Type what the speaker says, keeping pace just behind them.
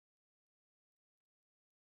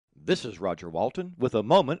This is Roger Walton with a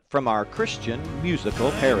moment from our Christian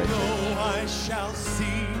musical heritage. I shall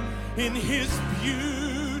see in his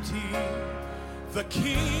beauty the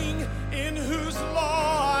King in whose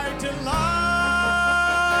law I delight,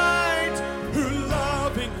 who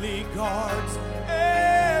lovingly guards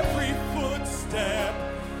every footstep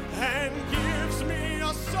and gives me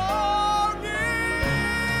a song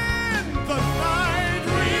in the night.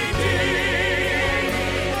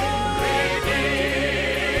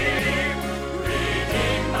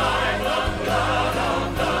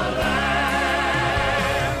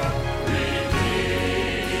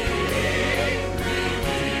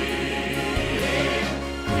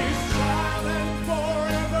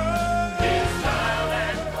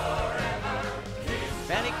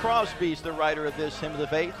 Crosby's the writer of this hymn of the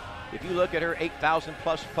faith. If you look at her 8,000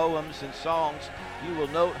 plus poems and songs, you will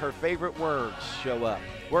note her favorite words show up.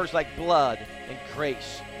 Words like blood and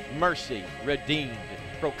grace, mercy, redeemed,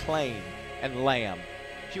 proclaim, and lamb.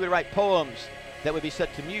 She would write poems that would be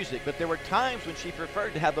set to music, but there were times when she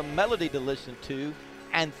preferred to have a melody to listen to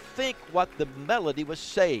and think what the melody was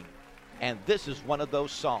saying. And this is one of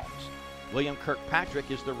those songs. William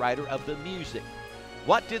Kirkpatrick is the writer of the music.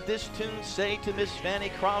 What did this tune say to Miss Fanny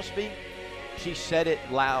Crosby? She said it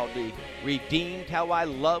loudly. Redeemed, how I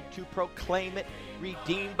love to proclaim it.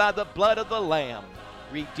 Redeemed by the blood of the Lamb.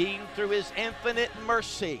 Redeemed through his infinite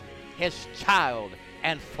mercy. His child,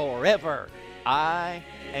 and forever I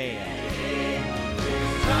am.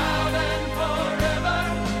 His child and forever.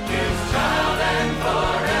 His child and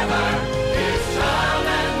forever. His child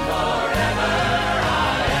and forever.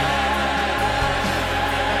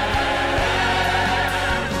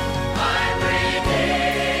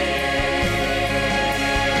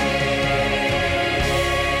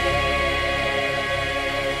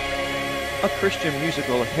 A Christian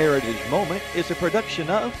Musical Heritage Moment is a production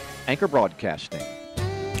of Anchor Broadcasting.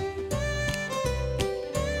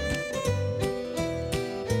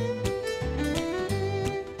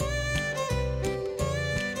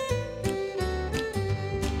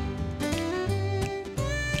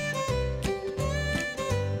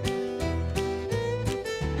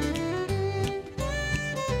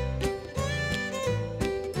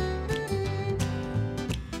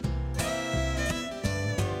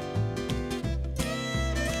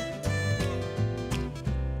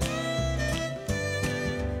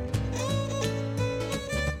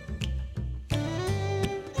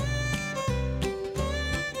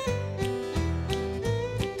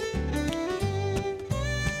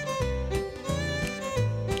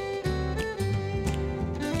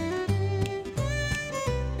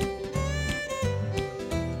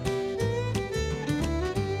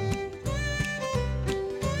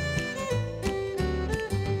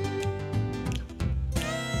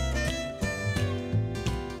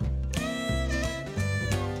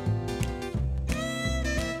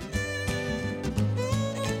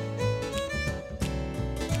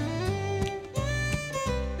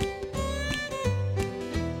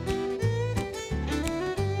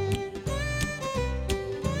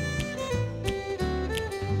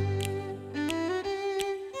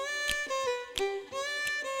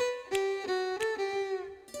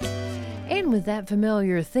 And with that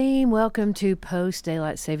familiar theme, welcome to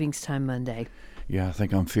Post-Daylight Savings Time Monday. Yeah, I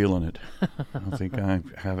think I'm feeling it. I think I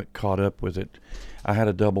haven't caught up with it. I had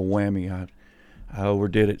a double whammy. I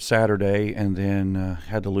overdid it Saturday and then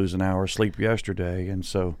had to lose an hour of sleep yesterday, and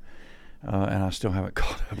so and I still haven't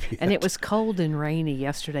caught up yet. And it was cold and rainy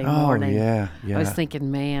yesterday morning. Yeah. I was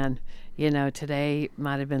thinking, man, today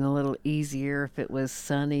might have been a little easier if it was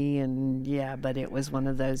sunny, but it was one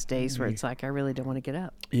of those days where it's like, I really don't want to get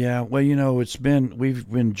up. Yeah, well, we've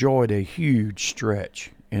enjoyed a huge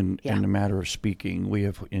stretch in the matter of speaking. We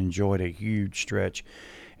have enjoyed a huge stretch.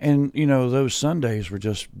 And, those Sundays were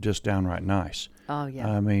just downright nice. Oh, yeah.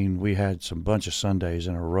 I mean, we had some bunch of Sundays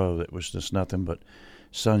in a row that was just nothing but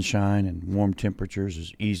sunshine and warm temperatures. It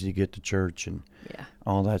was easy to get to church and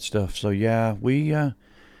all that stuff. So, yeah, I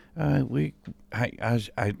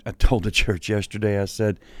told the church yesterday, I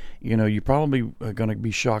said, you probably are going to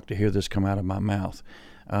be shocked to hear this come out of my mouth.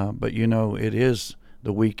 But, it is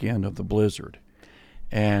the weekend of the blizzard.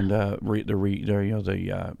 And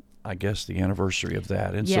I guess the anniversary of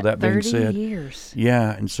that. And so that being said, 30 years.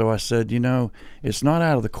 Yeah, and so I said, it's not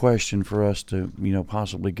out of the question for us to,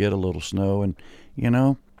 possibly get a little snow. And, it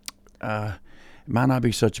might not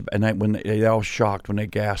be such a, and when they all shocked when they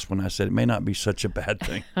gasped when I said it may not be such a bad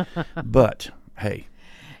thing. But, hey.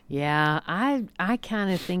 Yeah, I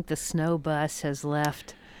kind of think the snow bus has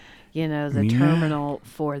left the terminal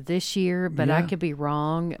for this year, but I could be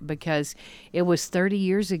wrong because it was 30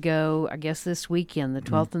 years ago, I guess this weekend, the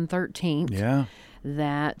 12th and 13th,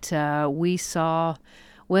 that we saw,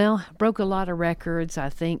 well, broke a lot of records. I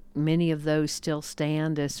think many of those still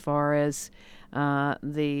stand as far as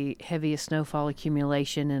the heaviest snowfall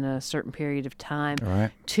accumulation in a certain period of time.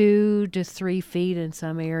 Right. 2 to 3 feet in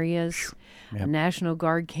some areas. Yep. A National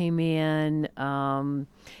Guard came in,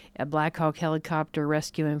 a Black Hawk helicopter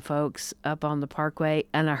rescuing folks up on the parkway.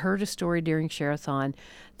 And I heard a story during Share-a-thon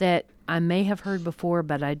that I may have heard before,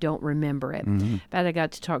 but I don't remember it. But I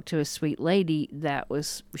got to talk to a sweet lady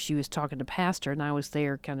she was talking to Pastor, and I was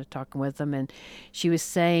there kind of talking with them. And she was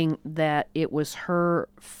saying that it was her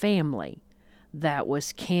family that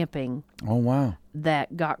was camping Oh, wow.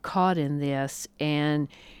 that got caught in this. And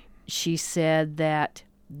she said that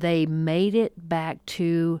they made it back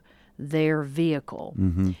to their vehicle,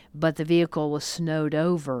 but the vehicle was snowed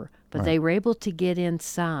over. But they were able to get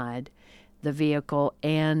inside the vehicle,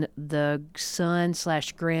 and the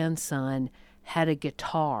son/grandson had a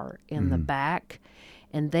guitar in the back,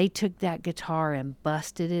 and they took that guitar and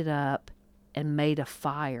busted it up and made a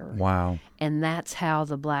fire. Wow. And that's how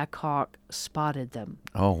the Black Hawk spotted them.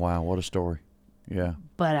 Oh, wow. What a story. Yeah.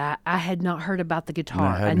 But I had not heard about the guitar.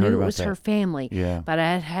 No, I I hadn't knew heard it about was that. her family, Yeah. but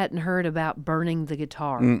I hadn't heard about burning the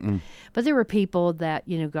guitar. But there were people that,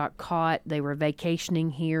 got caught. They were vacationing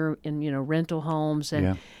here in, rental homes and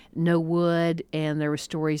Yeah. no wood, and there were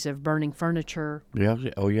stories of burning furniture. Yeah.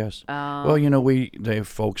 Oh, yes. Well, the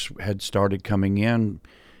folks had started coming in,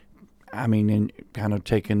 and kind of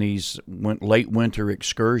taking these late winter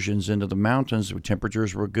excursions into the mountains. The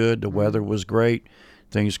temperatures were good. The weather was great.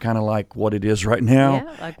 Things kind of like what it is right now.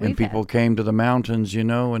 Yeah, like and we've people had. came to the mountains, and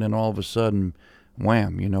then all of a sudden,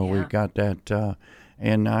 wham, we Yeah. got that.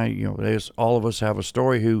 And there's all of us have a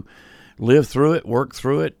story who lived through it, worked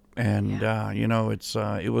through it, and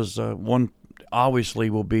it was one obviously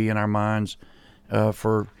will be in our minds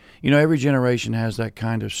for every generation has that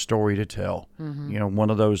kind of story to tell. One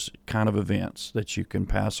of those kind of events that you can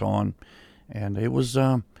pass on, and it was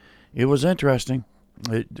interesting,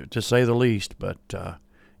 to say the least. But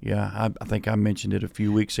I think I mentioned it a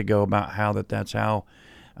few weeks ago about how that's how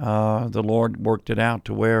the Lord worked it out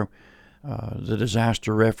to where the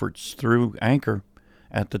disaster efforts through Anchor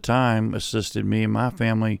at the time assisted me and my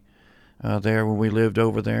family there when we lived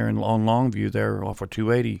over there on Longview there off of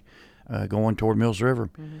 280 going toward Mills River,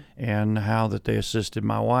 and how that they assisted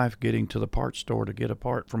my wife getting to the parts store to get a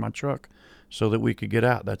part for my truck so that we could get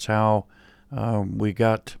out. That's how we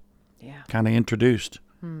got kind of introduced,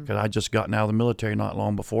 because I just gotten out of the military not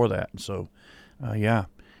long before that. And so,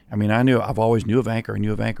 I've always knew of Anchor. I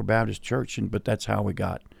knew of Anchor Baptist Church, but that's how we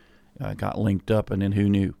got linked up. And then who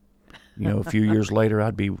knew? A few years later,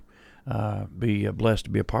 I'd be blessed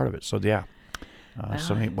to be a part of it. So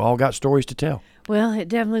so we all got stories to tell. Well, it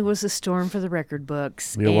definitely was a storm for the record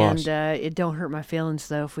books. It was. It don't hurt my feelings,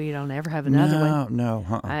 though, if we don't ever have another one. No.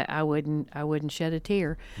 I wouldn't shed a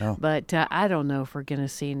tear. No. But I don't know if we're going to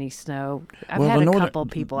see any snow. I've Well, had the a northern- couple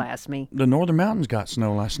people ask me. The Northern Mountains got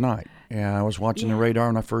snow last night, and I was watching the radar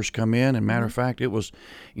when I first come in. And matter of fact, it was,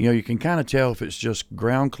 you can kind of tell if it's just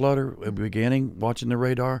ground clutter at the beginning, watching the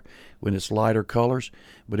radar when it's lighter colors,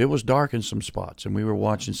 but it was dark in some spots, and we were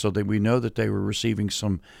watching so that we know that they were receiving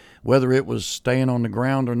some, whether it was staying on the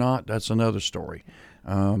ground or not, that's another story.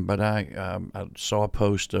 But I saw a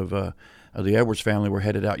post of the Edwards family were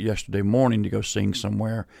headed out yesterday morning to go sing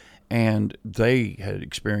somewhere, and they had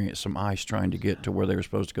experienced some ice trying to get to where they were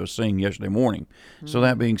supposed to go sing yesterday morning. So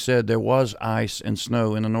that being said, there was ice and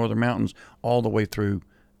snow in the Northern Mountains all the way through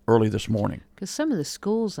early this morning. Because some of the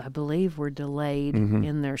schools, I believe, were delayed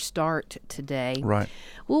in their start today. Right.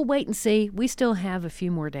 We'll wait and see. We still have a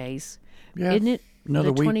few more days. Yeah, Isn't it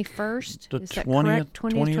another the week. 21st? The Is that 20th, correct?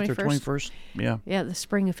 20th or 21st. Yeah. Yeah, the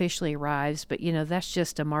spring officially arrives, but that's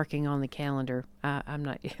just a marking on the calendar. I'm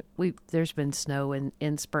not. There's been snow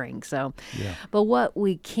in spring, so. Yeah. But what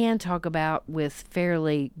we can talk about with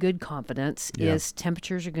fairly good confidence is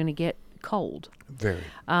temperatures are going to get cold. Very.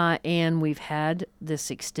 And we've had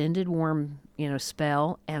this extended warm,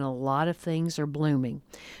 spell, and a lot of things are blooming.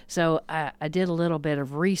 So I did a little bit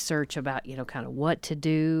of research about, kind of what to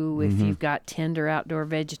do if you've got tender outdoor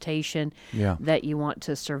vegetation that you want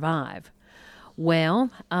to survive.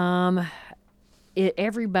 Well,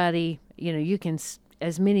 everybody, you can,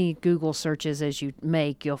 as many Google searches as you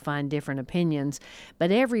make, you'll find different opinions,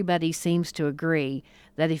 but everybody seems to agree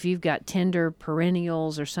that if you've got tender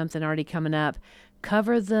perennials or something already coming up,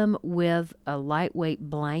 cover them with a lightweight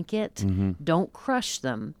blanket. Don't crush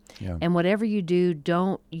them. Yeah. And whatever you do,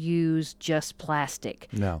 don't use just plastic.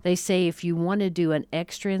 No. They say if you want to do an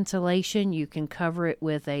extra insulation, you can cover it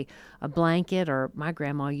with a a blanket, or my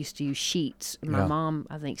grandma used to use sheets. My Yeah. mom,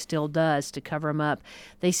 I think, still does to cover them up.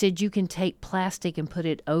 They said you can take plastic and put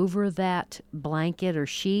it over that blanket or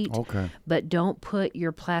sheet, Okay. but don't put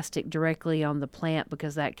your plastic directly on the plant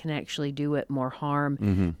because that can actually do it more harm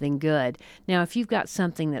Mm-hmm. than good. Now, if you've got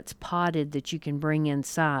something that's potted that you can bring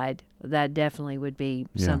inside, that definitely would be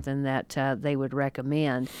Yeah. something that they would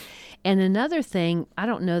recommend. And another thing, I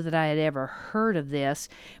don't know that I had ever heard of this,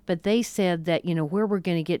 but they said that, where we're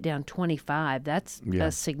going to get down 25, that's Yeah.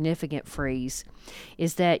 a significant freeze,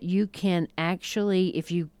 is that you can actually, if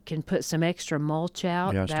you can put some extra mulch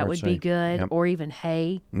out, Yeah, I that started would be saying, good, yep. or even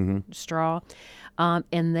hay, straw.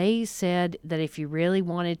 And they said that if you really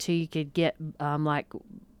wanted to, you could get like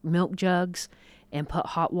milk jugs and put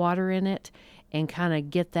hot water in it and kind of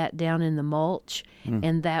get that down in the mulch,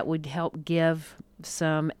 and that would help give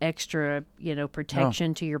some extra,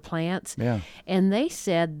 protection to your plants. Yeah. And they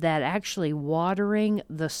said that actually watering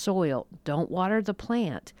the soil, don't water the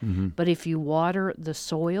plant, but if you water the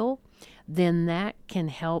soil, then that can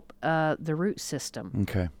help the root system.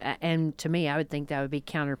 Okay. And to me, I would think that would be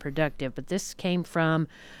counterproductive. But this came from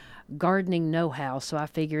Gardening Know-How, so I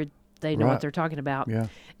figured they know Right. what they're talking about. Yeah.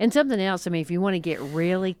 And something else, I mean, if you want to get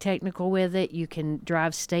really technical with it, you can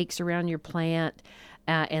drive stakes around your plant.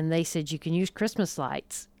 And they said you can use Christmas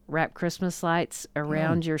lights, wrap Christmas lights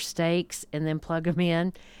around your stakes and then plug them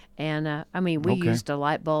in. And I mean, we Okay. used a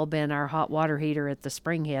light bulb in our hot water heater at the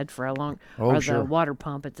spring head for a long, Oh, or sure. the water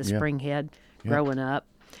pump at the Yeah. spring head Yeah. growing up.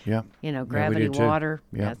 Yeah. we Gravity did too. water.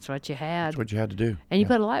 Yeah. That's what you had. That's what you had to do. And you yeah.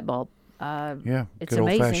 put a light bulb. Yeah. it's Good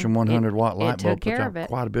amazing. old-fashioned 100-watt light it bulb took care puts of out it.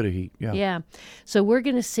 quite a bit of heat. Yeah. Yeah. So we're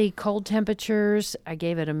going to see cold temperatures. I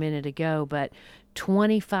gave it a minute ago, but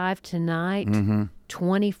 25 tonight,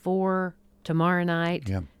 24 tomorrow night,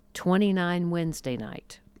 Yeah. 29 Wednesday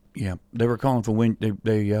night. Yeah, they were calling for wind.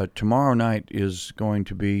 They tomorrow night is going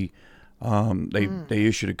to be. They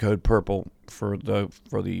issued a code purple for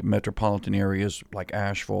the metropolitan areas like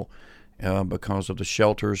Asheville, because of the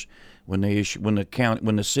shelters. When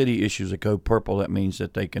the city issues a code purple, that means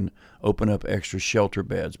that they can open up extra shelter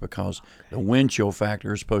beds because the wind chill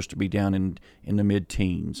factor is supposed to be down in the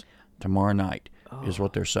mid-teens tomorrow night, is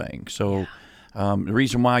what they're saying. So. The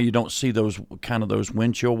reason why you don't see those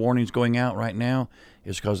wind chill warnings going out right now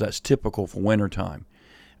is because that's typical for wintertime.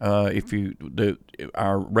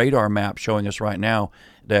 Our radar map showing us right now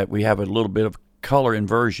that we have a little bit of color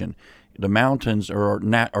inversion. The mountains are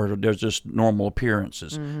there's just normal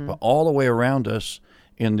appearances, but all the way around us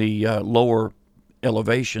in the lower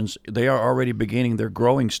elevations, they are already beginning their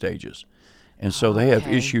growing stages, and so they have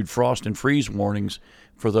Okay. issued frost and freeze warnings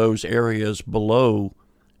for those areas below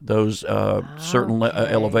those certain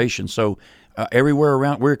elevations. So everywhere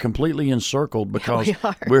around, we're completely encircled because we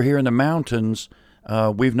are. we're here in the mountains.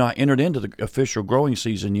 We've not entered into the official growing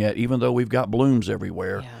season yet, even though we've got blooms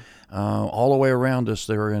everywhere. All the way around us,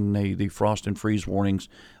 they're in the frost and freeze warnings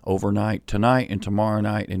overnight, tonight and tomorrow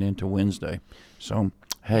night and into Wednesday. So,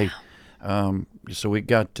 hey, so we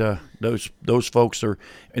got those folks are,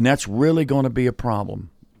 and that's really going to be a problem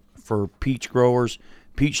for peach growers.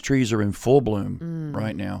 Peach trees are in full bloom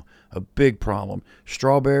right now, a big problem.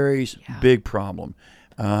 Strawberries, big problem.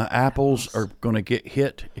 Apples are going to get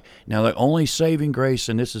hit. Now, the only saving grace,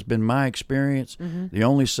 and this has been my experience, the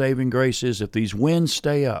only saving grace is if these winds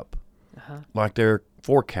stay up, like they're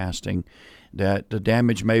forecasting, that the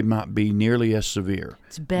damage may not be nearly as severe.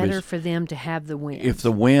 It's better for them to have the wind. If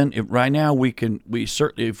the wind, right now we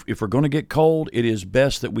certainly, if we're going to get cold, it is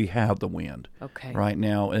best that we have the wind. Okay. Right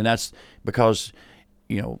now, and that's because,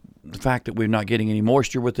 the fact that we're not getting any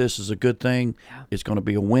moisture with this is a good thing. Yeah. It's going to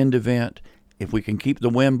be a wind event. If we can keep the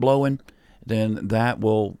wind blowing, then that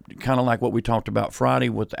will, kind of like what we talked about Friday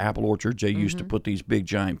with the apple orchards. They used to put these big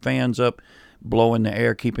giant fans up, blowing the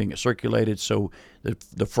air, keeping it circulated so that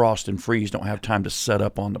the frost and freeze don't have time to set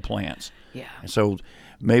up on the plants. Yeah. And so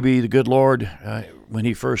maybe the good Lord, when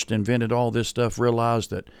he first invented all this stuff, realized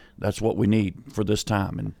that that's what we need for this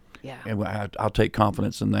time. And Yeah. and I'll take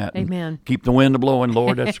confidence in that. and Amen. keep the wind blowing,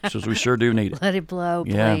 Lord. That's because we sure do need it. Let it blow,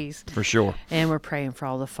 Yeah, please. for sure. And we're praying for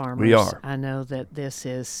all the farmers. We are. I know that this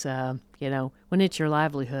is, when it's your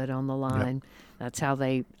livelihood on the line, that's how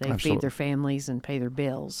they feed Absolutely. their families and pay their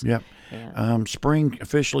bills. Yep. Yeah. Spring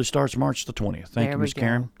officially starts March the 20th. Thank There you, we Ms. go.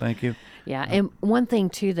 Karen. Thank you. Yeah, and one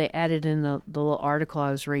thing too, they added in the little article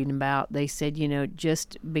I was reading about. They said,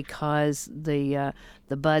 just because the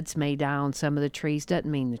buds may die on some of the trees doesn't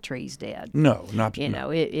mean the tree's dead. No, not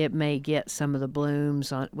It may get some of the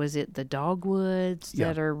blooms on. Was it the dogwoods Yeah.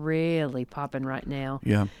 that are really popping right now?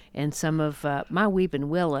 Yeah. And some of my weeping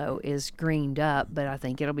willow is greened up, but I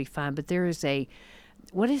think it'll be fine. But there is a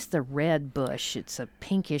what is the red bush? It's a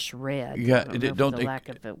pinkish red. Yeah, I don't know for the lack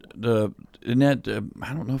of it. Isn't that,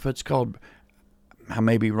 I don't know if it's called. I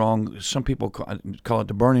may be wrong. Some people call it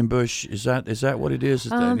the burning bush. Is that what it is?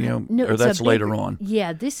 Is that, No, or it's a that's later bigger- on?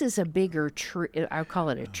 Yeah, this is a bigger tree. I call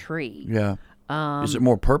it a tree. Yeah. Is it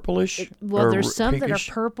more purplish? Well, or there's some pinkish? that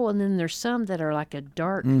are purple, and then there's some that are like a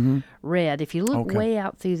dark red. If you look Okay. way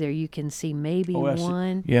out through there, you can see maybe Oh, I see.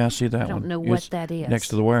 one. Yeah, I see that I one. don't know what It's that is. Next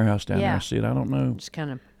to the warehouse down there. Yeah. I see it. I don't know. Just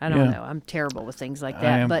kind of, I don't Yeah. know. I'm terrible with things like I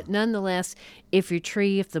that. am. But nonetheless, if your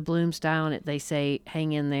tree, if the blooms die on it, they say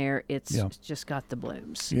hang in there. It's Yeah. just got the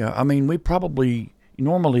blooms. Yeah, I mean, we probably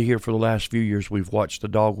normally here for the last few years we've watched the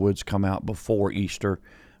dogwoods come out before Easter,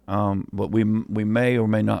 but we may or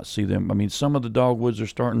may not see them. I mean, some of the dogwoods are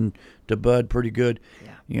starting to bud pretty good.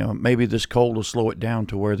 Yeah. Maybe this cold will slow it down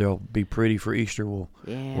to where they'll be pretty for Easter. We'll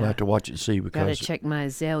have to watch and see Got to because check my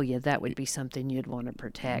azalea. That would be something you'd want to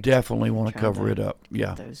protect. definitely want to Try cover to it up.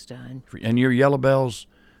 Yeah, Get those done. and your yellow bells.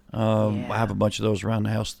 I Yeah. have a bunch of those around the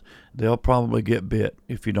house. They'll probably get bit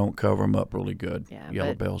if you don't cover them up really good. Yeah, yellow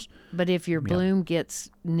but- bells. But if your bloom gets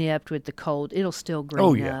nipped with the cold, it'll still green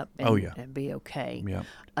Oh, yeah. up and, Oh, yeah. and be okay. Yeah.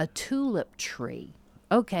 A tulip tree.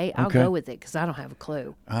 Okay, I'll Okay. go with it because I don't have a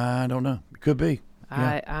clue. I don't know. It could be.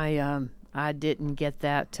 Yeah. I didn't get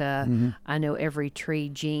that. I know every tree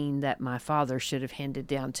gene that my father should have handed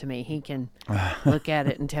down to me. He can look at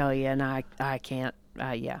it and tell you, and I can't.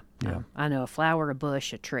 I know a flower, a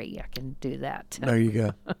bush, a tree. I can do that. There you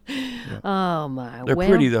go. Oh my! They're well,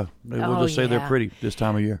 pretty though. We'll oh, just say they're yeah. pretty this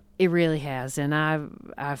time of year. It really has, and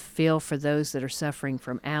I feel for those that are suffering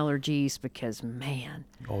from allergies because man,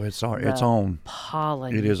 Oh, it's the on.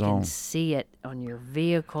 pollen. It you is can on. see it on your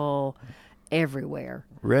vehicle, everywhere.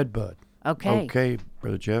 Redbud. Okay. Okay,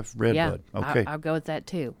 Brother Jeff. Redbud. Yeah, Okay. I'll go with that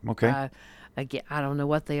too. Okay. Again, I don't know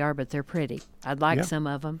what they are, but they're pretty. I'd like Yeah. some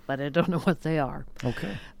of them, but I don't know what they are.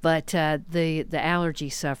 Okay. But the allergy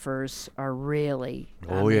sufferers are really.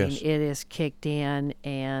 Oh, I yes. mean, it is kicked in,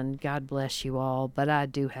 and God bless you all. But I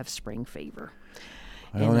do have spring fever.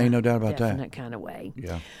 Well, in there ain't a no doubt about that. definite kind of way.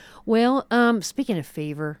 Yeah. Well, speaking of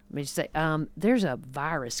fever, let me just say, there's a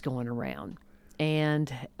virus going around,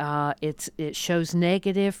 and it shows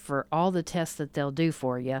negative for all the tests that they'll do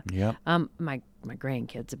for you. Yep. My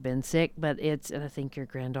grandkids have been sick, but and I think your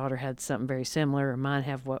granddaughter had something very similar, or mine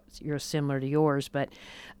have you're similar to yours, but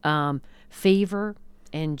fever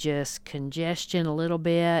and just congestion a little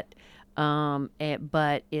bit.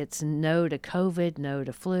 But it's no to COVID, no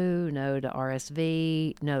to flu, no to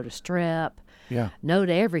RSV, no to strep, Yeah. no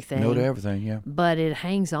to everything. No to everything. Yeah. But it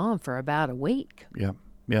hangs on for about a week. Yep.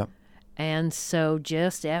 Yep. And so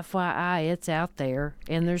just FYI, it's out there.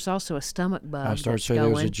 And there's also a stomach bug I started that's to say there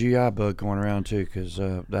was a going. GI bug going around too, because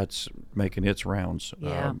that's making its rounds.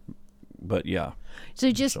 Yeah. But yeah.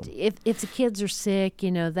 So just if the kids are sick,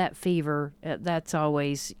 that fever, that's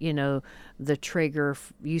always, the trigger.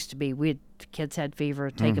 Used to be kids had fever,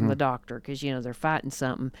 take them to the doctor because, they're fighting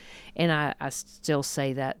something. And I still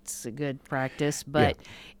say that's a good practice, but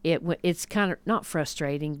it's kind of not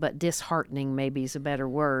frustrating, but disheartening maybe is a better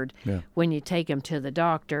word. Yeah. When you take them to the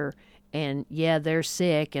doctor and they're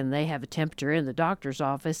sick and they have a temperature in the doctor's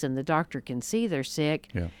office and the doctor can see they're sick.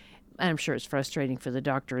 Yeah. I'm sure it's frustrating for the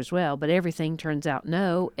doctor as well, but everything turns out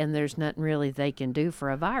no, and there's nothing really they can do for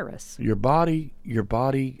a virus. Your body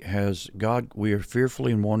has God. We are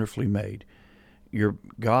fearfully and wonderfully made.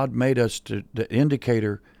 God made us the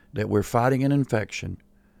indicator that we're fighting an infection.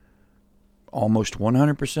 Almost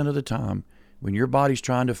 100% of the time, when your body's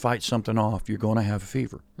trying to fight something off, you're going to have a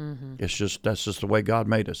fever. Mm-hmm. That's just the way God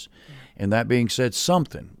made us. And that being said,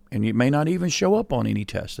 something, and it may not even show up on any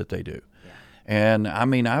test that they do. And I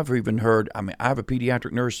mean, I've even heard, I have a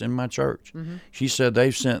pediatric nurse in my church. Mm-hmm. She said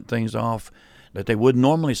they've sent things off that they wouldn't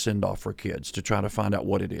normally send off for kids to try to find out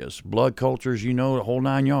what it is. Blood cultures, the whole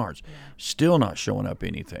 9 yards. Yeah. Still not showing up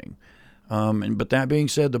anything. But that being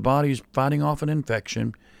said, the body's fighting off an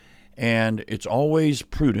infection, and it's always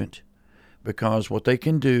prudent because what they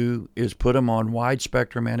can do is put them on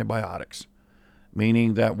wide-spectrum antibiotics.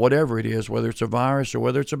 Meaning that whatever it is, whether it's a virus or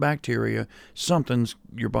whether it's a bacteria, something's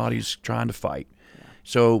your body's trying to fight. Yeah.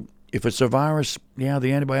 So if it's a virus, the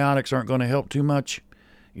antibiotics aren't going to help too much,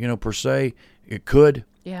 per se. It could.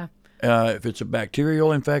 Yeah. If it's a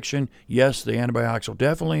bacterial infection, yes, the antibiotics will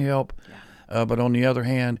definitely help. Yeah. But on the other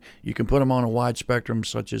hand, you can put them on a wide spectrum,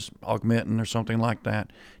 such as Augmentin or something like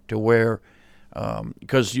that, to where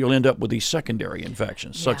because you'll end up with these secondary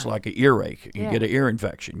infections, such like an earache. You get an ear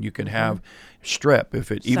infection. You could have strep,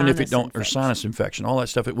 even if it don't, or sinus infection, all that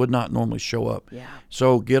stuff. It would not normally show up. Yeah.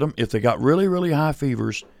 So get them if they got really, really high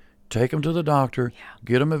fevers. Take them to the doctor. Yeah.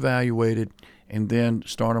 Get them evaluated, and then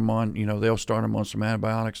start them on, they'll start them on some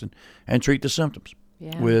antibiotics and treat the symptoms.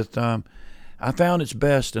 Yeah. With, I found it's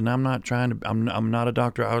best, and I'm not trying to, I'm not a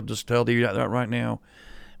doctor. I'll just tell you that right now.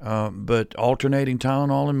 But alternating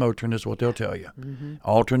Tylenol and Motrin is what they'll tell you. Mm-hmm.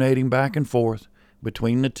 Alternating back and forth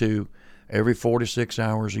between the two every 4 to 6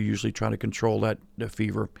 hours. You usually try to control the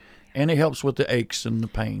fever. And it helps with the aches and the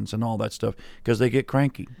pains and all that stuff because they get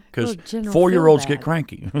cranky. Because General 4-year-olds feel get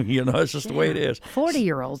cranky. It's just the way it is.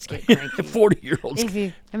 40-year-olds get cranky. 40-years. If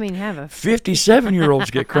you, have a 57-year-olds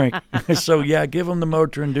get cranky. So, yeah, give them the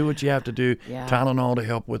Motrin. Do what you have to do. Yeah. Tylenol to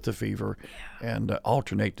help with the fever. And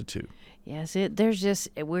alternate the two. Yes,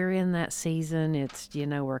 we're in that season. It's,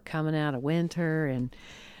 we're coming out of winter. And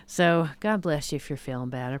so God bless you if you're feeling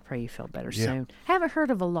bad. I pray you feel better soon. Haven't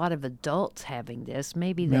heard of a lot of adults having this.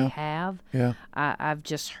 Maybe they have. Yeah. I've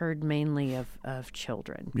just heard mainly of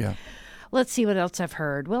children. Yeah. Let's see what else I've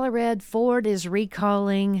heard. Well, I read Ford is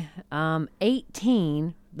recalling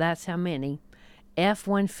 18, that's how many,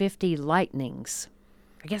 F-150 Lightnings.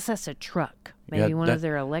 I guess that's a truck. Maybe one of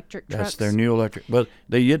their electric trucks. That's their new electric. But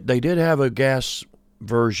they did have a gas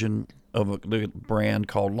version of the brand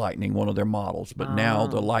called Lightning, one of their models. But now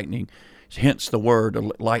the Lightning, hence the word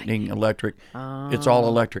Lightning electric, it's all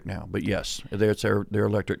electric now. But yes, it's their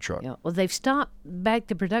electric truck. Yeah. Well, they've stopped.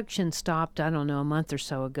 The production stopped, I don't know, a month or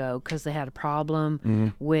so ago because they had a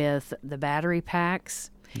problem with the battery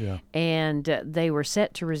packs. Yeah. And they were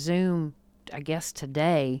set to resume, I guess,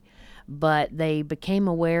 today. But they became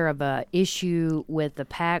aware of a issue with the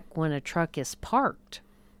pack when a truck is parked.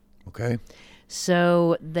 Okay.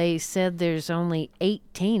 So they said there's only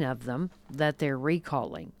 18 of them that they're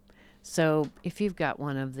recalling. So if you've got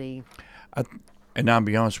one of the... And I'll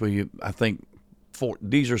be honest with you, I think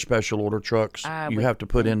these are special order trucks. You have to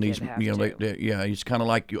put in these, it's kind of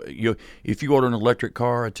like you if you order an electric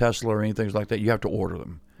car, a Tesla or anything like that, you have to order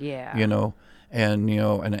them. Yeah. And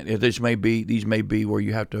these may be where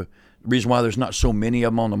you have to. The reason why there's not so many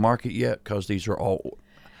of them on the market yet, because these are all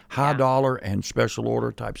high dollar and special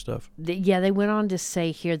order type stuff. They went on to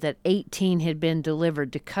say here that 18 had been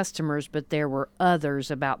delivered to customers, but there were others,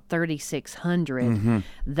 about 3,600,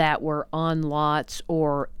 that were on lots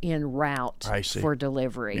or en route for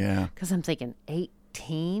delivery. Yeah. Because I'm thinking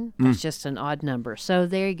 18? That's just an odd number. So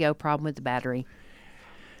there you go, problem with the battery.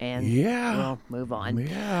 And we'll move on.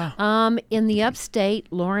 Yeah. In the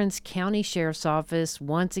upstate, Lawrence County Sheriff's Office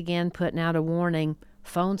once again putting out a warning,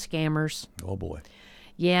 phone scammers. Oh, boy.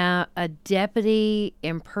 Yeah, a deputy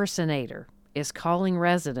impersonator is calling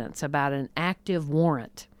residents about an active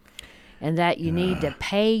warrant and that you need to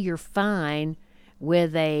pay your fine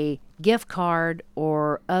with a gift card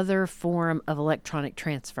or other form of electronic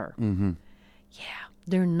transfer. Mm-hmm. Yeah,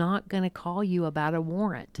 they're not going to call you about a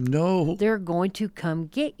warrant. No. They're going to come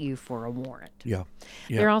get you for a warrant. Yeah.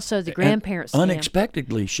 They're also the grandparents.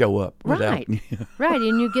 Unexpectedly show up. Right. Right,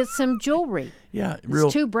 and you get some jewelry. Yeah.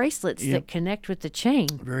 It's 2 bracelets that connect with the chain.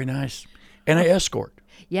 Very nice. And an escort.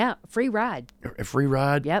 Yeah, free ride. A free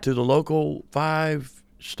ride to the local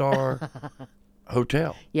 5-star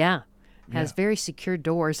hotel. Yeah. Has very secure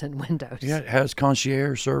doors and windows. Yeah, it has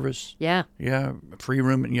concierge service. Yeah. Yeah, free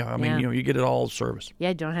room. Yeah, I mean, you get it all service. Yeah,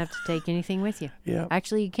 you don't have to take anything with you. Yeah.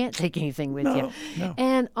 Actually, you can't take anything with you. No.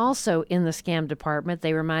 And also in the scam department,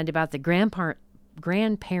 they remind about the grandparent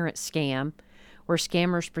scam, where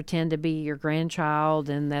scammers pretend to be your grandchild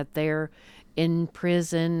and that they're in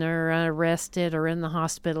prison or arrested or in the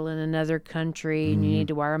hospital in another country and you need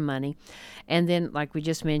to wire money. And then, like we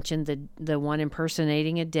just mentioned, the one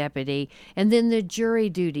impersonating a deputy, and then the jury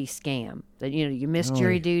duty scam that, you missed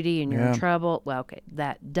jury duty and you're in trouble. Well, okay,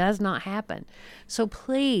 that does not happen. So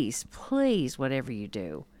please, whatever you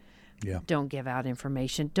do, don't give out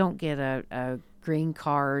information. Don't get a green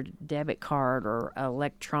card, debit card, or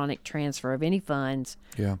electronic transfer of any funds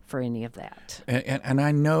for any of that. And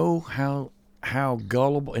I know how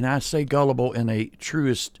gullible, and I say gullible in a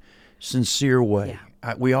truest, sincere way.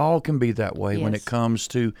 We all can be that way when it comes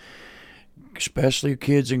to, especially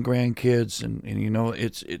kids and grandkids, and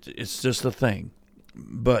it's just a thing.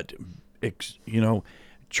 But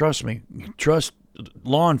trust me, trust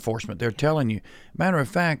law enforcement. They're telling you. Matter of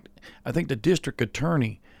fact, I think the district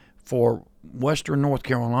attorney for Western North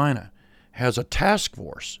Carolina has a task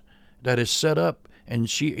force that is set up, and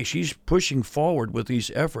she's pushing forward with these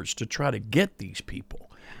efforts to try to get these people,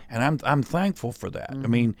 and I'm thankful for that. I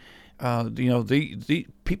mean, the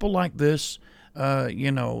people like this,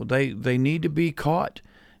 they need to be caught,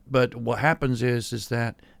 but what happens is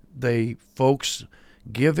that folks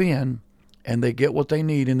give in and they get what they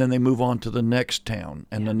need, and then they move on to the next town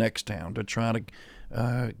and the next town to try to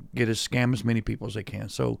scam as many people as they can.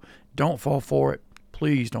 So don't fall for it.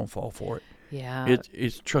 Please don't fall for it. Yeah.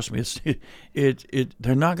 It's trust me,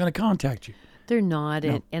 they're not going to contact you. They're not.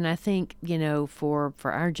 No. And I think, for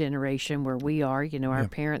our generation where we are, our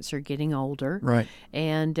parents are getting older. Right.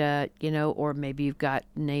 And, or maybe you've got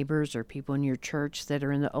neighbors or people in your church that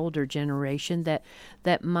are in the older generation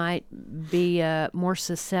that might be more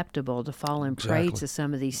susceptible to falling prey Exactly. to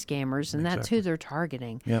some of these scammers. And that's who they're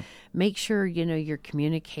targeting. Yep. Make sure, you're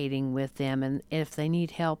communicating with them. And if they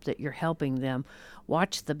need help, that you're helping them.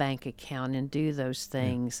 Watch the bank account and do those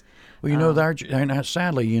things. Well, and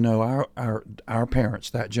sadly, our parents,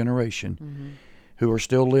 that generation, who are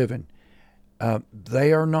still living,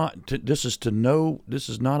 they are not. This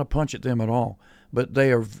is not a punch at them at all. But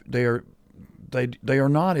they are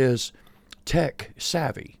not as tech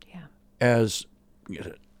savvy as.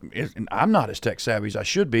 And I'm not as tech savvy as I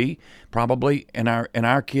should be, probably, and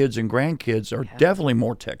our kids and grandkids are definitely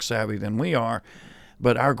more tech savvy than we are.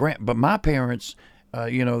 But my parents,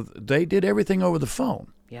 they did everything over the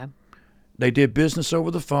phone. Yeah. They did business over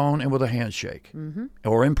the phone and with a handshake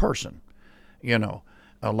or in person.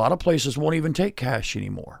 A lot of places won't even take cash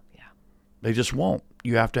anymore. Yeah. They just won't.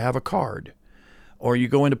 You have to have a card, or you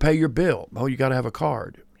go in to pay your bill. Oh, you got to have a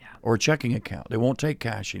card or a checking account. They won't take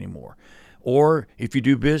cash anymore. Or if you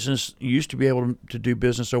do business, you used to be able to do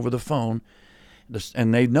business over the phone,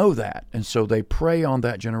 and they know that, and so they prey on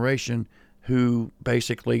that generation who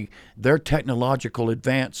basically their technological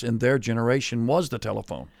advance in their generation was the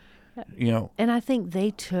telephone. And I think they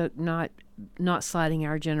took not sliding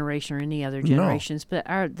our generation or any other generations, but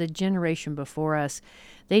the generation before us,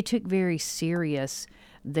 they took very serious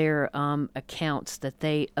their accounts that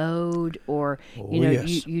they owed, or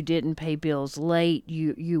you didn't pay bills late.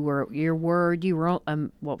 You were your word. You were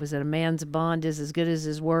what was it? A man's bond is as good as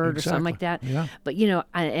his word, or something like that. Yeah. But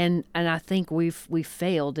and I think we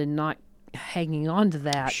failed in not hanging on to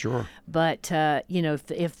that. Sure. But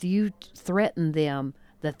if you threaten them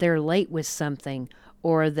that they're late with something,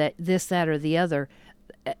 or that this, that, or the other,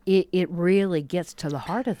 it really gets to the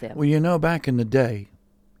heart of them. Well, back in the day,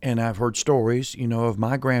 and I've heard stories, of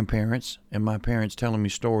my grandparents and my parents telling me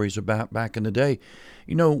stories about back in the day,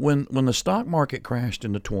 when the stock market crashed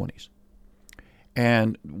in the 20s,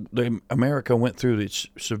 and America went through this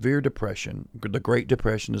severe depression, the Great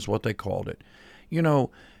Depression is what they called it.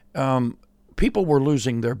 People were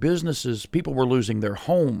losing their businesses. People were losing their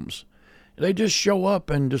homes. They just show up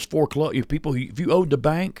and just foreclose. If you owed the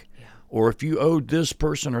bank, or if you owed this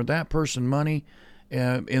person or that person money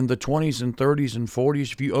in the 20s and 30s and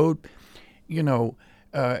 40s, if you owed,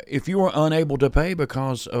 if you were unable to pay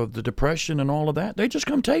because of the depression and all of that, they just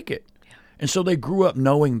come take it. And so they grew up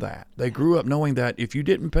knowing that. They grew up knowing that if you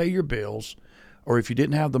didn't pay your bills, or if you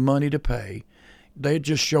didn't have the money to pay, they'd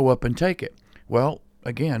just show up and take it. Well,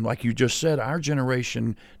 again, like you just said, our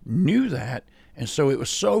generation knew that, and so it was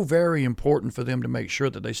so very important for them to make sure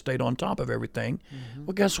that they stayed on top of everything.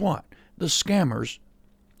 Well, guess what? The scammers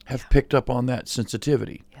have picked up on that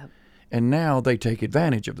sensitivity, and now they take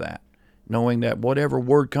advantage of that, knowing that whatever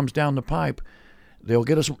word comes down the pipe, they'll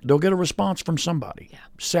get a response from somebody.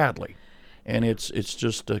 Sadly, and it's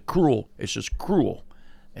just cruel. It's just cruel.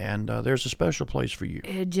 And there's a special place for you.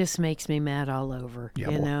 It just makes me mad all over.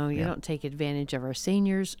 Yeah, You don't take advantage of our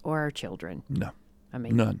seniors or our children. No. I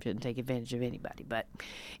mean, None. you shouldn't take advantage of anybody. But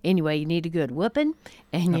anyway, you need a good whooping,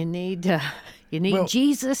 and you need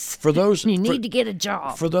Jesus. For those, you need to get a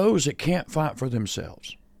job. For those that can't fight for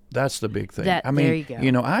themselves, that's the big thing. There you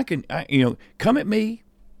go. Come at me,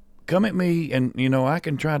 and I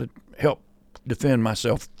can try to help defend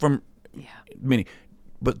myself from many.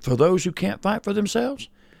 But for those who can't fight for themselves,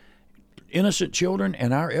 innocent children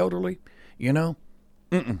and our elderly, Yep.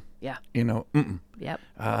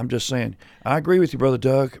 I'm just saying. I agree with you, Brother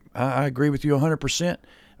Doug. I agree with you 100%.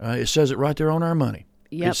 It says it right there on our money.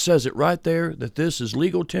 Yep. It says it right there that this is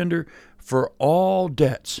legal tender for all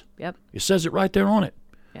debts. Yep. It says it right there on it.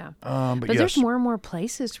 Yeah. But there's yes, more and more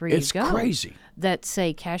places where you it's go. crazy. That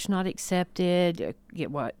say cash not accepted,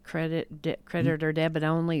 get what, credit or debit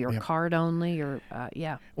only, or card only, or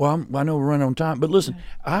Well, I know we're running on time, but listen,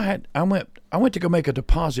 I went to go make a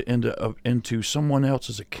deposit into someone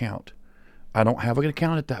else's account. I don't have an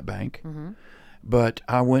account at that bank, but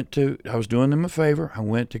I was doing them a favor. I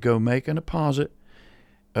went to go make a deposit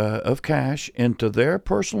of cash into their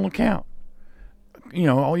personal account.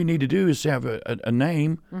 All you need to do is have a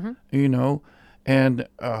name, and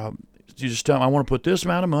you just tell them, I want to put this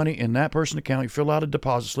amount of money in that person's account. You fill out a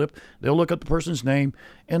deposit slip. They'll look up the person's name,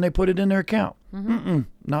 and they put it in their account.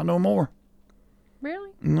 Not no more.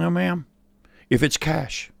 Really? No, ma'am. If it's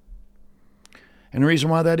cash. And the reason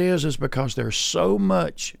why that is because there's so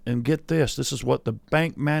much, and get this is what the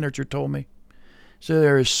bank manager told me. So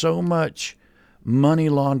there is so much money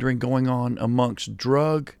laundering going on amongst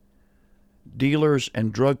drug dealers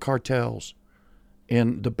and drug cartels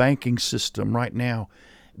in the banking system right now,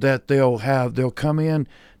 that they'll come in,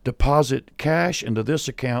 deposit cash into this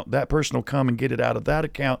account, that person will come and get it out of that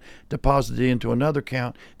account, deposit it into another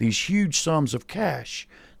account, these huge sums of cash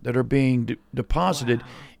that are being deposited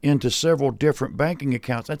into several different banking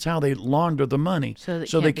accounts. That's how they launder the money, So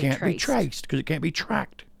they can't be traced because it can't be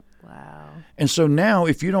tracked. Wow. And so now,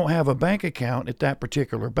 if you don't have a bank account at that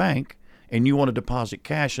particular bank and you want to deposit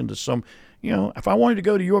cash into some, if I wanted to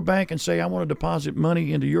go to your bank and say I want to deposit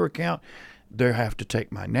money into your account, they have to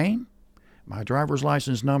take my name, my driver's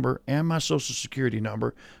license number, and my social security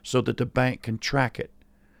number so that the bank can track it.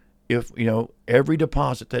 If, every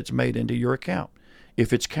deposit that's made into your account,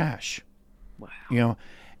 if it's cash. Wow.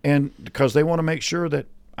 And because they want to make sure that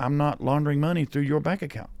I'm not laundering money through your bank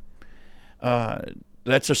account.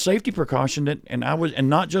 That's a safety precaution and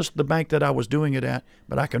not just the bank that I was doing it at,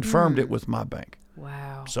 but I confirmed it with my bank.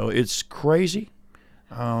 Wow. So it's crazy.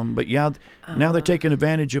 But now they're taking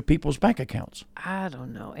advantage of people's bank accounts. I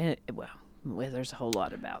don't know. And there's a whole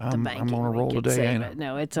lot about the I'm banking. on a roll we could today, say, ain't I? but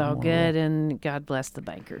no, it's all good, and God bless the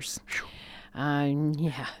bankers.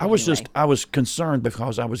 Yeah. I was concerned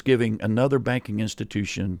because I was giving another banking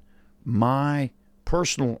institution my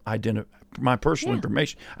personal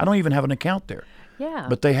information. I don't even have an account there. Yeah.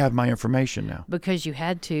 But they have my information now. Because you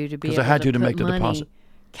had to be able I had to put make the money, deposit.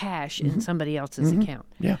 cash in somebody else's account.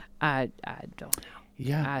 Yeah. I don't know.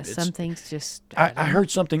 Yeah. Some things just. I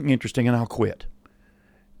heard something interesting, and I'll quit.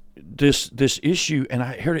 This issue, and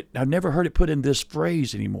I heard it. I've never heard it put in this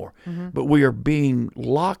phrase anymore. But we are being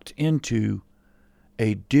locked into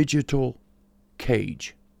a digital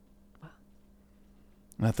cage.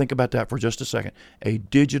 Now think about that for just a second. A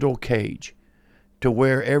digital cage, to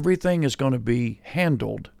where everything is going to be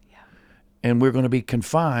handled, and we're going to be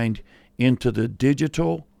confined into the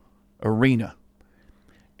digital arena.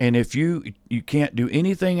 And if you can't do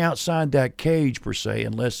anything outside that cage per se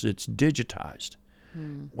unless it's digitized,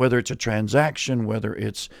 whether it's a transaction, whether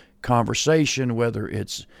it's conversation, whether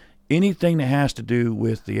it's anything that has to do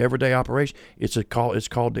with the everyday operation, it's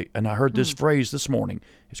called, and I heard this phrase this morning,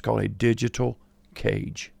 it's called a digital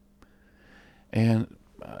cage. And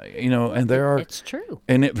and there are, it's true,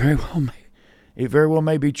 and it very well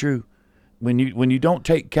may be true. When you don't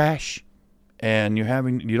take cash, and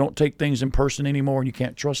you don't take things in person anymore, and you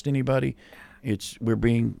can't trust anybody, we're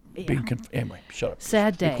being anyway. Shut up.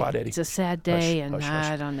 Sad day. Be quiet, Eddie. It's a sad day, Hush, and hush, hush.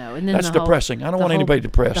 I don't know. And then That's depressing. I don't want anybody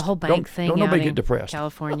depressed. The whole bank thing. Don't nobody out get in depressed.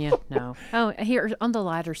 California, no. Oh, here on the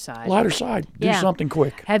lighter side. Lighter side. Do something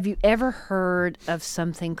quick. Have you ever heard of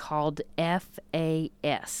something called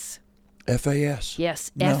FAS? FAS.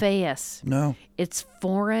 Yes, No. FAS. No. It's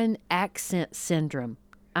foreign accent syndrome.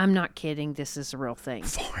 I'm not kidding. This is a real thing.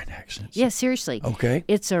 Foreign accents. Yeah, seriously. Okay.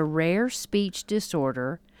 It's a rare speech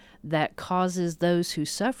disorder that causes those who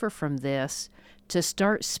suffer from this to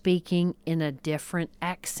start speaking in a different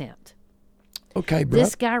accent. Okay, bro.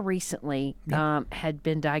 This guy recently had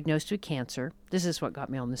been diagnosed with cancer. This is what got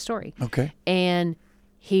me on the story. Okay. And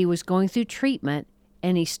he was going through treatment,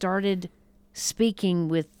 and he started speaking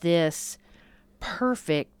with this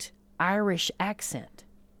perfect Irish accent.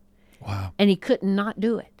 Wow. And he could not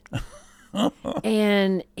do it.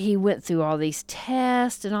 And he went through all these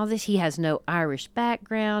tests and all this. He has no Irish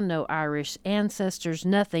background, no Irish ancestors,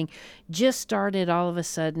 nothing. Just started all of a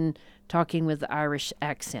sudden talking with the Irish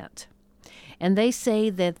accent. And they say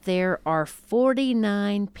that there are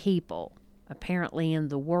 49 people, apparently in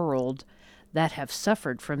the world, that have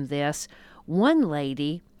suffered from this. One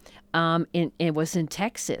lady, it was in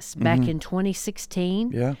Texas back in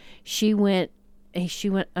 2016. Yeah. She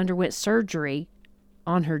underwent surgery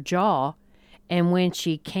on her jaw, and when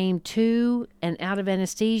she came to and out of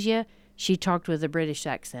anesthesia, she talked with a British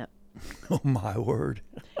accent. Oh my word.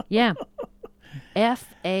 Yeah. FAS,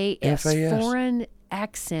 FAS. foreign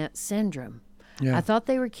accent syndrome. Yeah. I thought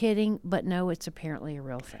they were kidding, but no, it's apparently a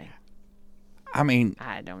real thing. I mean,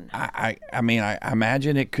 I don't know. I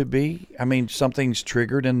imagine it could be. I mean, something's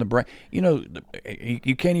triggered in the brain.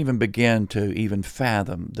 You can't even begin to even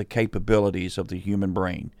fathom the capabilities of the human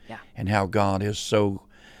brain. Yeah. And how God is so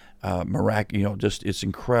miraculous. Just it's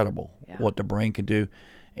incredible what the brain can do.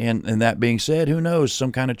 And that being said, who knows?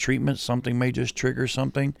 Some kind of treatment, something may just trigger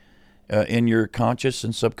something in your conscious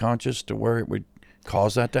and subconscious to where it would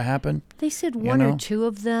cause that to happen. They said one or two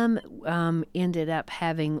of them ended up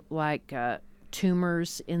having like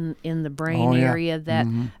tumors in the brain area that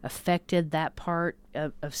affected that part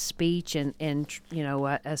of speech and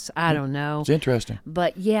as I don't know. It's interesting.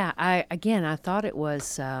 But yeah, I thought it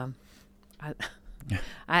was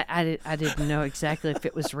I didn't know exactly if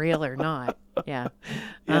it was real or not. Yeah.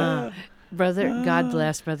 Brother, God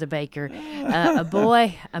bless Brother Baker.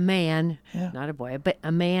 A man, not a boy, but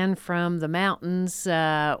a man from the mountains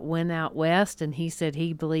went out west, and he said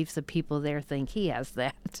he believes the people there think he has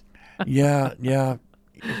that. Yeah. You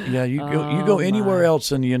go anywhere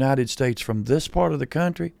else in the United States from this part of the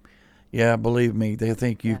country. Yeah, believe me, they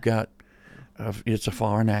think you've got it's a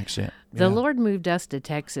foreign accent. The Lord moved us to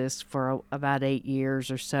Texas for about 8 years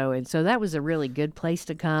or so, and so that was a really good place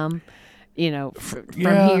to come. From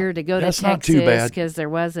here to go to that's not too bad. Texas, because there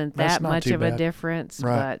wasn't that much of a difference.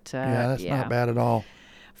 Right. But that's not bad at all.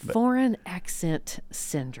 Foreign accent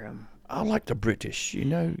syndrome. I like the British,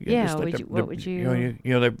 Yeah, just what would you?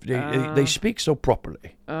 They speak so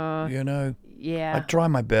properly. Yeah. I try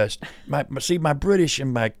my best. My British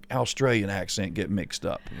and my Australian accent get mixed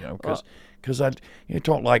up, because I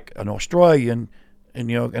talk like an Australian,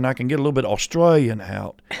 and I can get a little bit Australian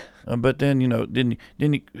out. But then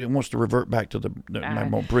it wants to revert back to my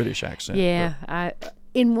more British accent. Yeah,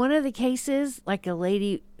 in one of the cases, like a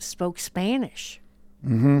lady spoke Spanish.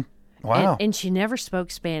 Mm-hmm. Wow. And she never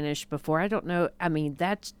spoke Spanish before. I don't know. I mean,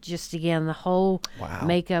 that's just, again, the whole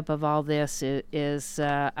makeup of all this is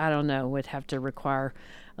I don't know, would have to require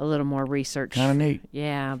a little more research. Kind of neat.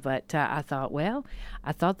 Yeah, but I thought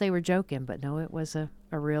they were joking, but no, it was a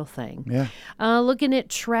real thing. Yeah. Looking at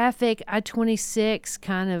traffic, I-26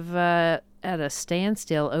 kind of at a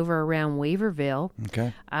standstill over around Weaverville.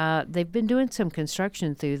 Okay. They've been doing some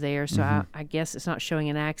construction through there, so I guess it's not showing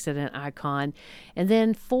an accident icon. And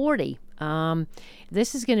then 40.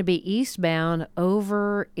 This is going to be eastbound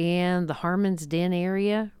over in the Harmon's Den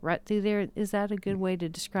area, right through there. Is that a good way to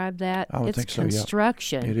describe that? I would think so,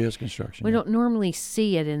 construction. It is construction. We don't normally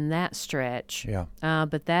see it in that stretch. Yeah.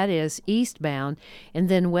 But that is eastbound, and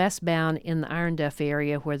then westbound in the Iron Duff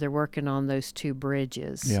area where they're working on those two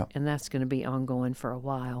bridges. Yeah. And that's going to be ongoing for a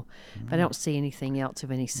while. But I don't see anything else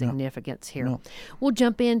of any significance here. No. We'll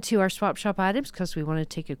jump into our Swap Shop items because we want to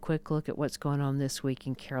take a quick look at what's going on this week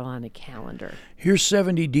in Carolina calendar. Here's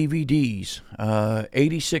 70 DVDs,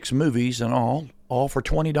 86 movies in all for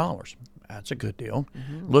 $20. That's a good deal.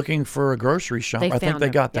 Mm-hmm. Looking for a grocery shop. I think they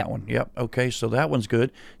got that one. Yep. Okay, so that one's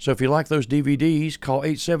good. So if you like those DVDs, call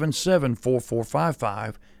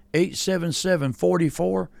 877-4455,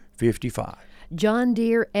 877-4455. John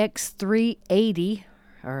Deere X380,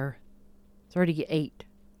 or 38.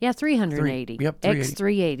 Yeah, 380. Yep, 380.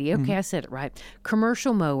 X380. Okay, I said it right.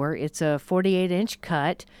 Commercial mower. It's a 48-inch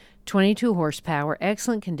cut, 22 horsepower,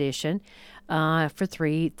 excellent condition, for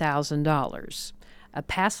 $3,000. A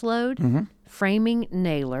pass load, framing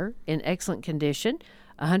nailer in excellent condition,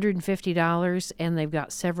 $150, and they've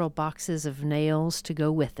got several boxes of nails to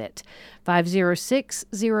go with it.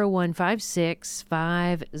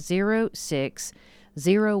 506-0156,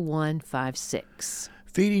 506-0156.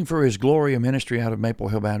 Feeding for His Glory, a ministry out of Maple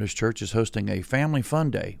Hill Baptist Church, is hosting a Family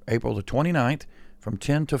Fun Day, April the 29th from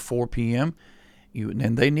 10 to 4 p.m.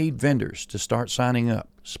 And they need vendors to start signing up.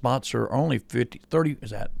 Spots are only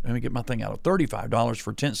 $35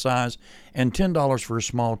 for tent size and $10 for a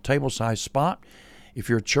small table size spot. If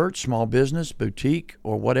your church, small business, boutique,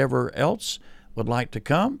 or whatever else would like to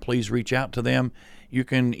come, please reach out to them. You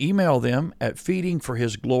can email them at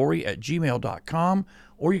feedingforhisglory@gmail.com,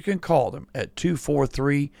 or you can call them at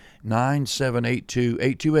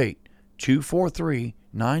 243-9782-828,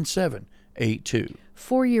 243-9782.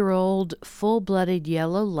 4-year-old full-blooded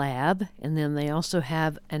yellow lab, and then they also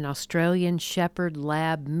have an Australian Shepherd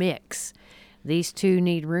lab mix. These two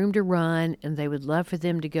need room to run, and they would love for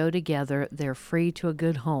them to go together. They're free to a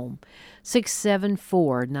good home.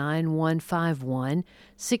 674-9151,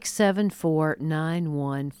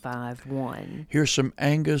 674-9151. Here's some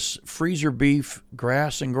Angus freezer beef,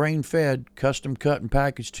 grass and grain-fed, custom cut and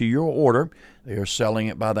packaged to your order. They are selling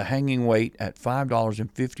it by the hanging weight at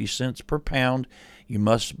 $5.50 per pound. You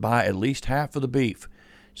must buy at least half of the beef.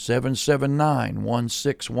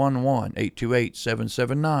 779-1611,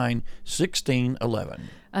 828-779-1611.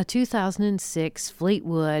 A 2006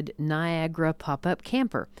 Fleetwood Niagara pop-up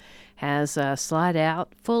camper has a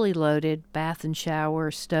slide-out, fully loaded bath and shower,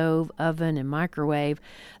 stove, oven, and microwave.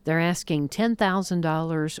 They're asking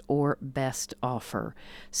 $10,000 or best offer.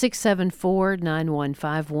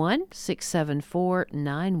 674-9151,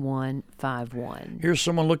 674-9151. Here's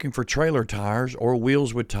someone looking for trailer tires or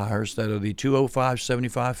wheels with tires that are the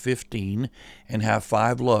 205-75-15 and have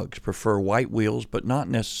 5 lugs. Prefer white wheels, but not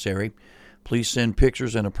necessary. Please send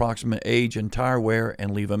pictures and approximate age and tire wear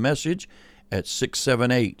and leave a message at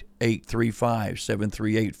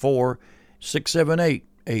 678-835-7384,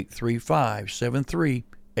 678-835-7384.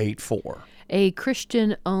 884. A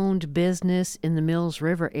Christian-owned business in the Mills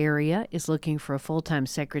River area is looking for a full-time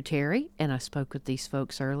secretary, and I spoke with these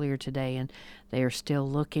folks earlier today, and they are still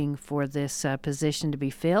looking for this position to be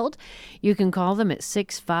filled. You can call them at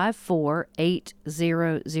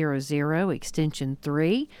 654-8000, extension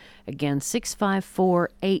 3. Again,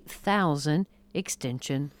 654-8000,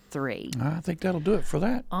 extension 3. I think that'll do it for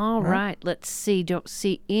that. All right. Let's see. Don't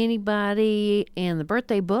see anybody in the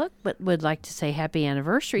birthday book, but would like to say happy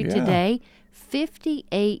anniversary today.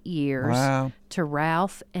 58 years to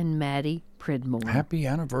Ralph and Maddie Pridmore. Happy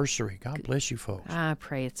anniversary. God bless you folks. I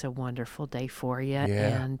pray it's a wonderful day for you.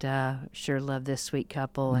 Yeah. And sure love this sweet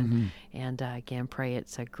couple. And again, pray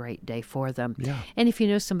it's a great day for them. Yeah. And if you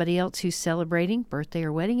know somebody else who's celebrating birthday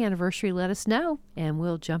or wedding anniversary, let us know. And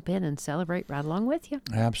we'll jump in and celebrate right along with you.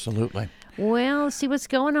 Absolutely. Well, let's see what's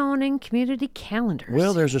going on in community calendars.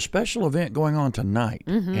 Well, there's a special event going on tonight,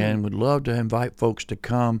 and would love to invite folks to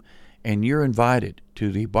come. And you're invited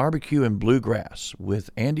to the Barbecue and Bluegrass with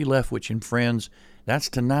Andy Leftwich and friends. That's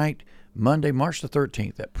tonight, Monday, March the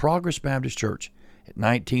 13th, at Progress Baptist Church at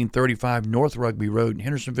 1935 North Rugby Road in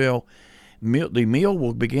Hendersonville. The meal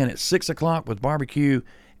will begin at 6 o'clock with barbecue,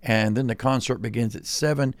 and then the concert begins at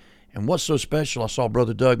 7. And what's so special, I saw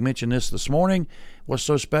Brother Doug mention this morning, what's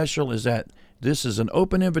so special is that this is an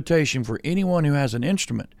open invitation for anyone who has an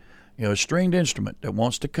instrument, a stringed instrument that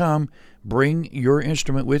wants to come. Bring your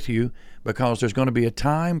instrument with you, because there's going to be a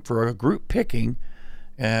time for a group picking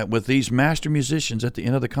with these master musicians at the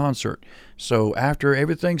end of the concert. So after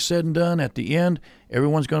everything's said and done, at the end,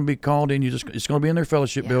 everyone's going to be called in. It's going to be in their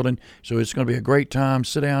fellowship building, so it's going to be a great time.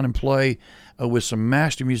 Sit down and play with some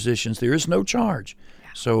master musicians. There is no charge.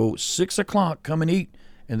 So 6 o'clock, come and eat,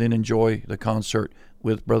 and then enjoy the concert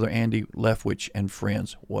with Brother Andy Leftwich and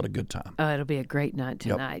friends. What a good time. Oh, it'll be a great night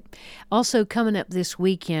tonight. Yep. Also, coming up this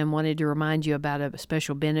weekend, wanted to remind you about a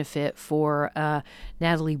special benefit for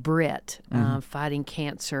Natalie Britt, fighting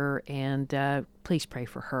cancer, and please pray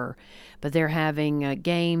for her. But they're having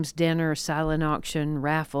games, dinner, silent auction,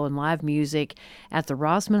 raffle, and live music at the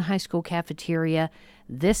Rosman High School cafeteria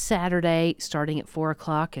this Saturday, starting at 4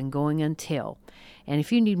 o'clock and going until. And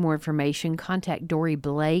if you need more information, contact Dory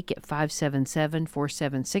Blake at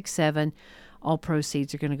 577-4767. All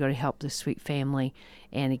proceeds are going to go to help this sweet family.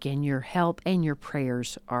 And again, your help and your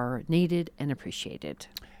prayers are needed and appreciated.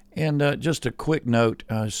 And just a quick note,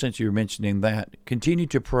 since you're mentioning that, continue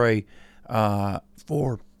to pray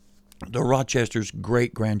for the Rochester's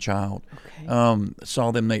great-grandchild. Okay.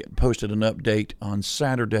 Saw them, they posted an update on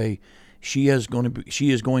Saturday. She is going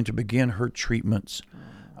to begin her treatments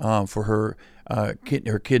for her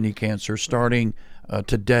kidney cancer starting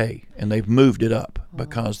today, and they've moved it up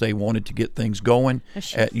because they wanted to get things going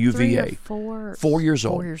at UVA. 4 years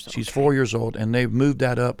old. She's 4 years old, and they've moved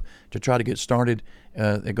that up to try to get started.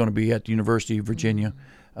 They're going to be at the University of Virginia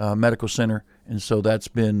Medical Center, and so that's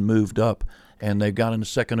been moved up. And they've gotten a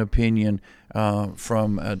second opinion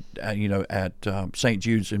from at St.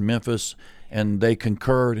 Jude's in Memphis, and they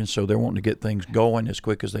concurred, and so they're wanting to get things going as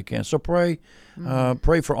quick as they can. So pray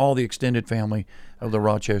for all the extended family of the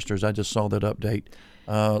Rochesters. I just saw that update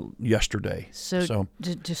yesterday. So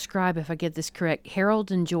to describe, if I get this correct,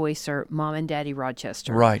 Harold and Joyce are Mom and Daddy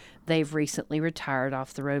Rochester. Right. They've recently retired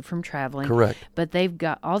off the road from traveling. Correct. But they've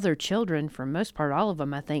got all their children, for the most part, all of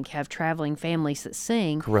them, I think, have traveling families that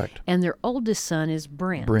sing. Correct. And their oldest son is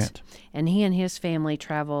Brent. And he and his family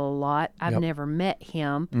travel a lot. I've never met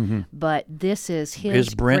him, but this is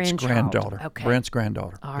his Brent's grandchild. granddaughter. Okay. Brent's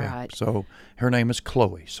granddaughter. All right. So her name is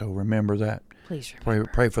Chloe. So remember that. Please remember.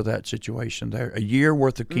 Pray for that situation there. A year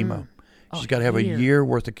worth of chemo. She's got to have a year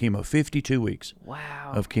worth of chemo, 52 weeks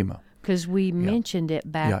of chemo. Because we mentioned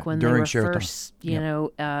it back when they were first, and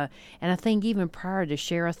I think even prior to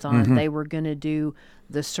Sherathon, they were going to do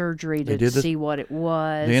the surgery to see what it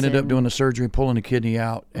was. They ended up doing the surgery, pulling the kidney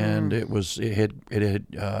out, and it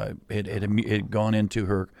had gone into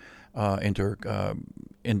her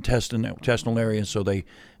intestinal area, and so they're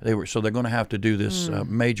going to have to do this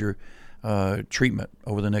major treatment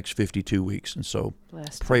over the next 52 weeks, and so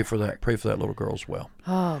pray for that little girl as well.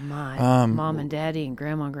 Oh my! Mom and Daddy and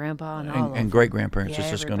Grandma and Grandpa and great grandparents.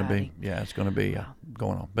 It's just going to be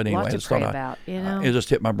going on. But anyway, it's pray about, it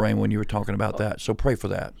just hit my brain when you were talking about that. So pray for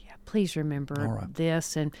that. Yeah, please remember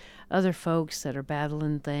this and other folks that are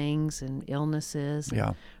battling things and illnesses.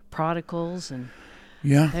 And prodigals and.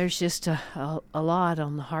 Yeah. There's just a lot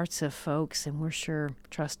on the hearts of folks, and we're sure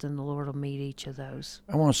trusting the Lord will meet each of those.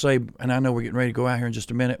 I want to say, and I know we're getting ready to go out here in just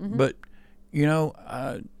a minute, but, and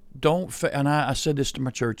I said this to my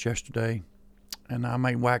church yesterday, and I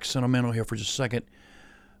may wax sentimental here for just a second,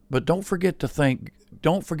 but don't forget to thank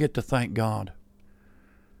God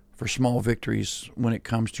for small victories when it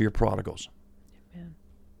comes to your prodigals. Amen.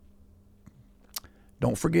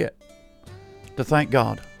 Don't forget to thank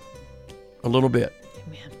God a little bit.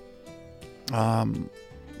 Amen.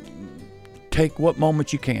 Take what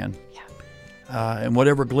moment you can, and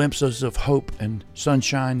whatever glimpses of hope and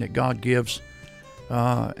sunshine that God gives,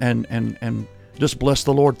 and just bless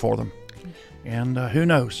the Lord for them. And who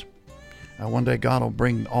knows, one day God will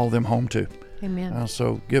bring all of them home too. Amen.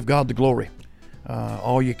 So give God the glory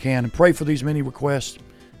all you can, and pray for these many requests.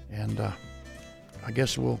 And I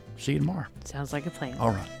guess we'll see you tomorrow. Sounds like a plan.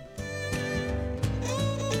 All right.